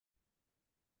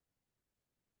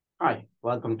Hi,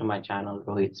 welcome to my channel,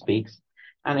 Rohit Speaks.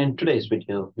 And in today's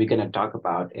video, we're going to talk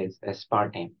about is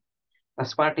aspartame.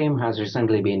 Aspartame has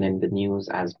recently been in the news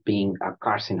as being a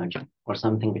carcinogen or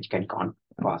something which can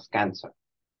cause cancer.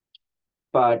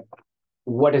 But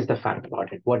what is the fact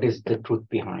about it? What is the truth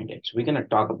behind it? So we're going to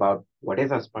talk about what is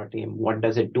aspartame, what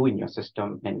does it do in your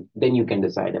system, and then you can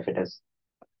decide if it is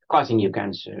causing you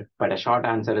cancer. But a short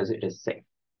answer is it is safe.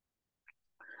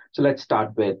 So let's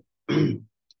start with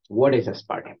what is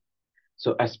aspartame?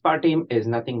 So aspartame is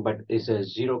nothing but is a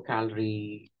 0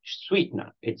 calorie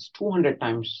sweetener. It's 200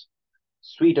 times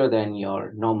sweeter than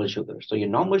your normal sugar. So your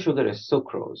normal sugar is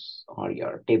sucrose or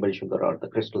your table sugar or the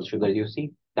crystal sugar you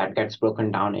see that gets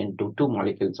broken down into two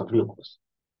molecules of glucose.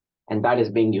 And that is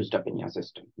being used up in your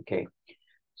system. Okay.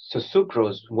 So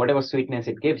sucrose, whatever sweetness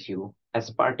it gives you,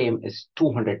 aspartame is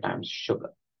 200 times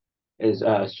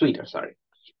sweeter, sorry.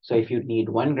 So if you need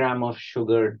 1 gram of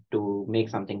sugar to make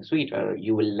something sweeter,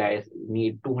 you will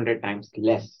need 200 times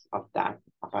less of that,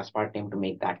 of aspartame to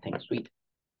make that thing sweet.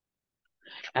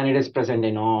 And it is present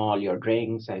in all your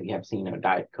drinks. You have seen your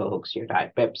Diet Cokes, your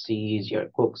Diet Pepsis, your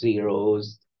Coke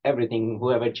Zeros, everything,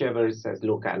 whichever says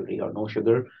low calorie or no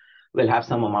sugar will have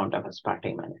some amount of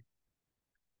aspartame in it.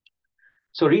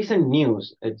 So recent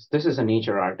news, this is a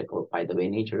Nature article, by the way.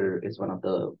 Nature is one of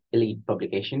the elite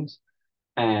publications.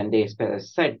 And they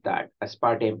said that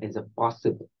aspartame is a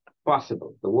possible,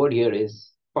 the word here is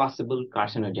possible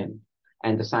carcinogen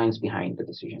and the science behind the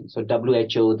decision. So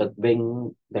WHO, the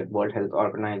wing, that World Health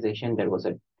Organization, there was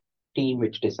a team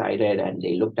which decided and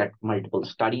they looked at multiple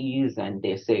studies and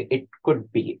they say it could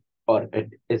be, or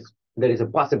there is a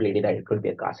possibility that it could be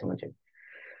a carcinogen.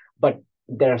 But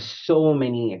there are so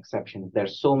many exceptions. There are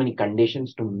so many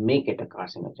conditions to make it a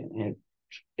carcinogen. And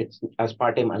it's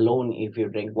aspartame alone. If you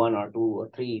drink 1 or 2 or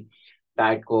 3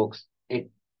 Diet Cokes, it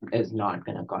is not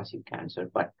going to cause you cancer.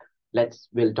 But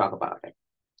we'll talk about it.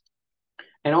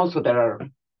 And also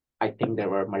I think there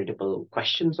were multiple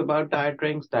questions about diet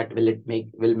drinks that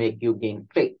will make you gain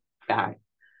fat,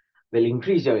 will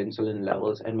increase your insulin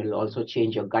levels, and will also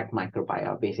change your gut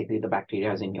microbiome. Basically, the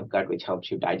bacteria in your gut, which helps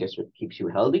you digest, which keeps you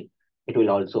healthy. It will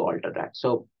also alter that.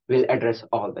 So we'll address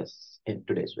all this in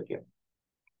today's video.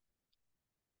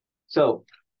 So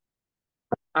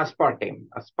aspartame.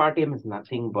 Aspartame is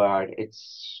nothing but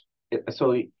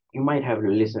so you might have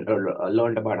listened or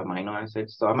learned about amino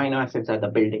acids. So amino acids are the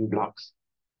building blocks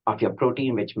of your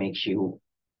protein, which makes you.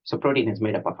 So protein is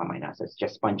made up of amino acids,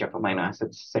 just a bunch of amino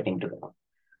acids sitting together.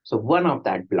 So one of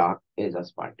that block is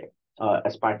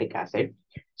aspartic acid.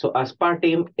 So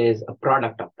aspartame is a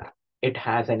product of that. It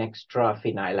has an extra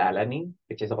phenylalanine,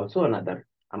 which is also another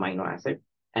amino acid,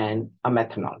 and a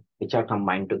methanol, which are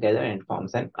combined together and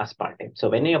forms an aspartame. So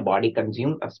when your body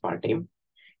consumes aspartame,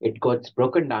 it gets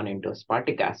broken down into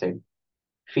aspartic acid,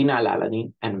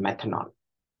 phenylalanine, and methanol.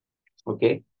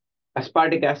 Okay,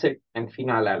 aspartic acid and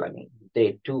phenylalanine,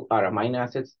 they two are amino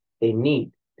acids.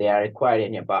 They are required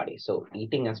in your body. So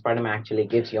eating aspartame actually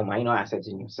gives you amino acids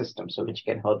in your system, so which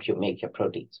can help you make your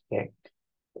proteins. Okay,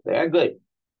 they are good.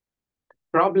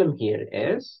 Problem here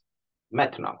is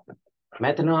methanol.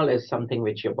 Methanol is something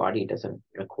which your body doesn't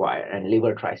require, and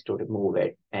liver tries to remove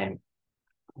it. And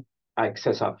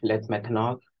excess of less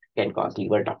methanol can cause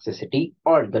liver toxicity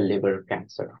or the liver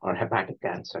cancer or hepatic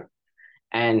cancer.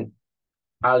 And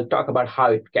I'll talk about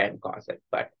how it can cause it,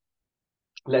 but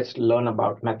let's learn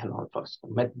about methanol first.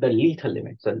 The lethal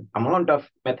limit, the amount of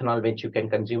methanol which you can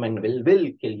consume and will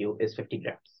kill you is 50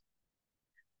 grams.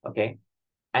 Okay.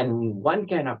 And 1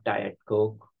 can of Diet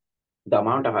Coke, the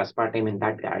amount of aspartame in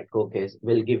that Diet Coke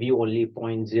will give you only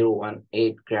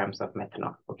 0.018 grams of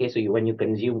methanol. Okay. So when you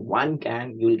consume 1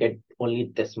 can, you will get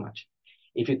only this much.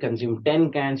 If you consume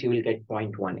 10 cans, you will get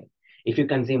 0.18. If you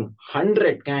consume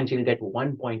 100 cans, you'll get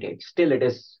 1.8. Still, it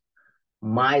is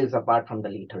miles apart from the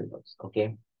lethal dose.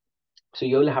 Okay. So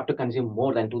you will have to consume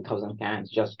more than 2000 cans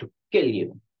just to kill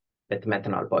you with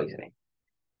methanol poisoning.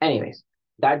 Anyways,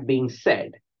 that being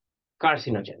said,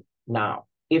 carcinogen. Now,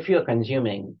 if you're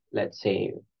consuming, let's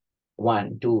say,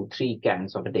 1, 2, 3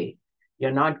 cans of a day,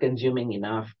 you're not consuming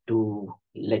enough to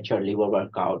let your liver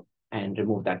work out and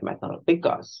remove that methanol.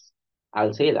 Because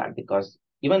I'll say that because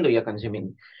even though you're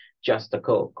consuming just the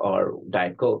Coke or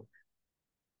Diet Coke,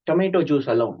 tomato juice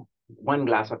alone, 1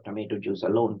 glass of tomato juice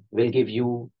alone will give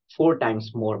you 4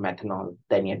 times more methanol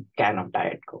than a can of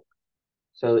Diet Coke.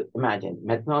 So imagine,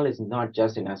 methanol is not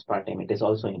just in aspartame, it is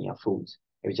also in your foods,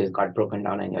 which has got broken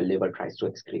down and your liver tries to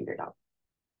excrete it out.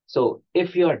 So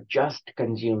if you're just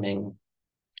consuming,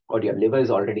 or your liver is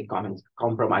already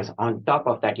compromised, on top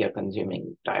of that, you're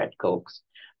consuming Diet Cokes,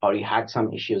 or you had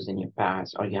some issues in your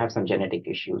past, or you have some genetic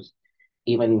issues,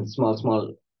 even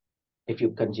small If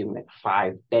you consume like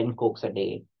 5, 10 Cokes a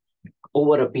day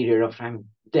over a period of time,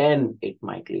 then it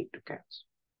might lead to cancer.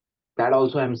 That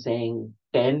also I'm saying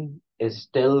 10 is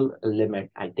still a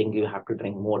limit. I think you have to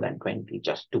drink more than 20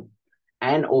 just to,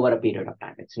 and over a period of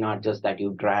time. It's not just that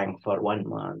you drank for 1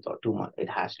 month or 2 months. It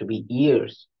has to be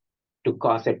years to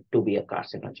cause it to be a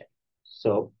carcinogen.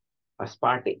 So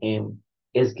aspartame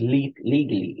is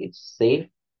legally, it's safe,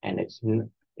 and it's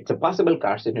a possible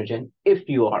carcinogen if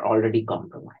you are already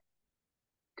compromised.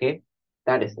 Okay,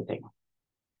 that is the thing.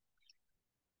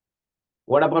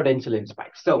 What about insulin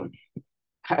spikes? So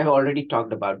I've already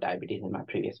talked about diabetes in my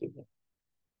previous video.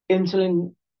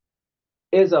 Insulin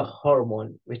is a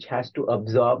hormone which has to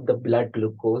absorb the blood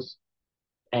glucose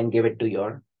and give it to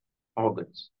your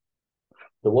organs.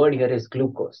 The word here is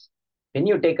glucose. When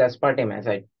you take aspartame, as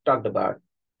I talked about,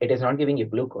 it is not giving you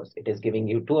glucose. It is giving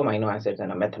you 2 amino acids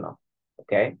and a methanol.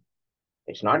 Okay?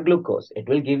 It's not glucose. It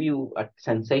will give you a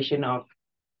sensation of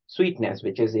sweetness,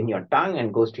 which is in your tongue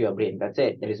and goes to your brain. That's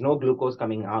it. There is no glucose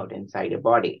coming out inside your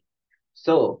body.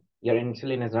 So your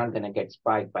insulin is not going to get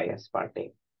spiked by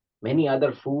aspartame. Many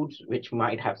other foods which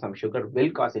might have some sugar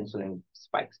will cause insulin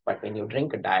spikes. But when you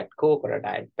drink a Diet Coke or a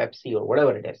Diet Pepsi or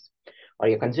whatever it is, or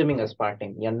you're consuming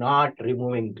aspartame, you're not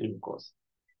removing glucose.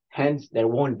 Hence, there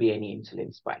won't be any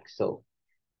insulin spikes. So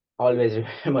always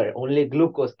remember, only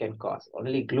glucose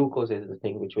is the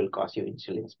thing which will cause you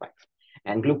insulin spikes.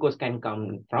 And glucose can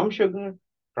come from sugar,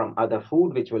 from other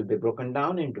food, which will be broken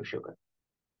down into sugar.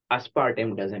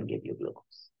 Aspartame doesn't give you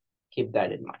glucose. Keep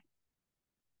that in mind.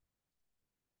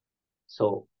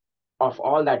 So of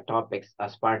all that topics,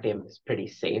 aspartame is pretty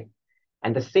safe.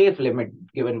 And the safe limit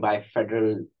given by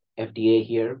federal FDA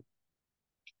here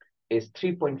is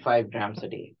 3.5 grams a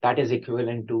day. That is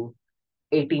equivalent to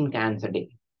 18 cans a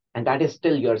day. And that is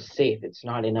still you're safe. It's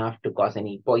not enough to cause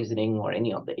any poisoning or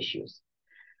any of the issues.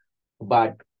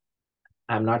 But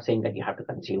I'm not saying that you have to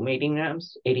consume 18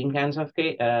 cans of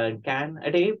can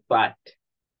a day, but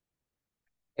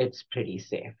it's pretty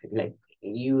safe. Like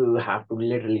you have to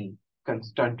literally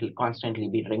constantly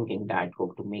be drinking Diet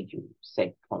Coke to make you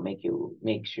sick or make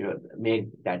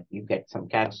that you get some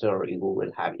cancer or you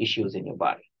will have issues in your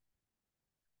body.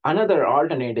 Another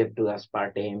alternative to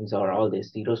aspartames or all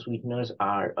these zero sweeteners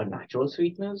are a natural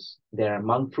sweeteners. There are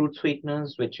monk fruit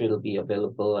sweeteners, which will be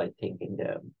available, I think, in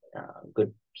the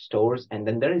good stores. And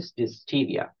then there is this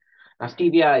stevia. Now,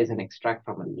 stevia is an extract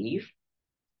from a leaf.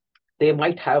 They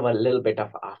might have a little bit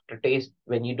of aftertaste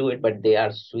when you do it, but they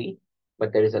are sweet.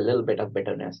 But there is a little bit of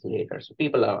bitterness later. So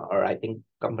people are, or I think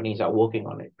companies are working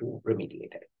on it to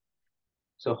remediate it.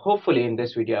 So hopefully in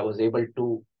this video, I was able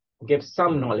to give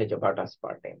some knowledge about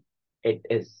aspartame. It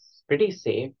is pretty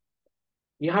safe.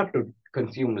 You have to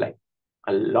consume like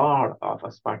a lot of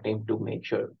aspartame to make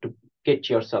sure to get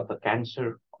yourself a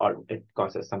cancer or it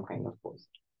causes some kind of poison.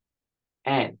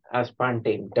 And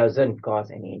aspartame doesn't cause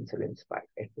any insulin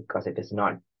spike because it is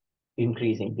not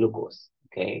increasing glucose.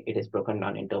 Okay, it is broken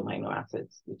down into amino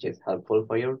acids, which is helpful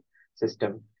for your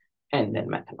system, and then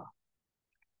methanol.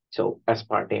 So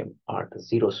aspartame or the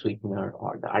zero sweetener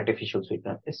or the artificial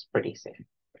sweetener is pretty safe.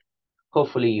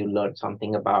 Hopefully you learned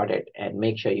something about it and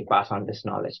make sure you pass on this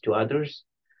knowledge to others.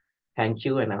 Thank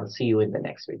you, and I'll see you in the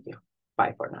next video.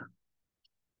 Bye for now.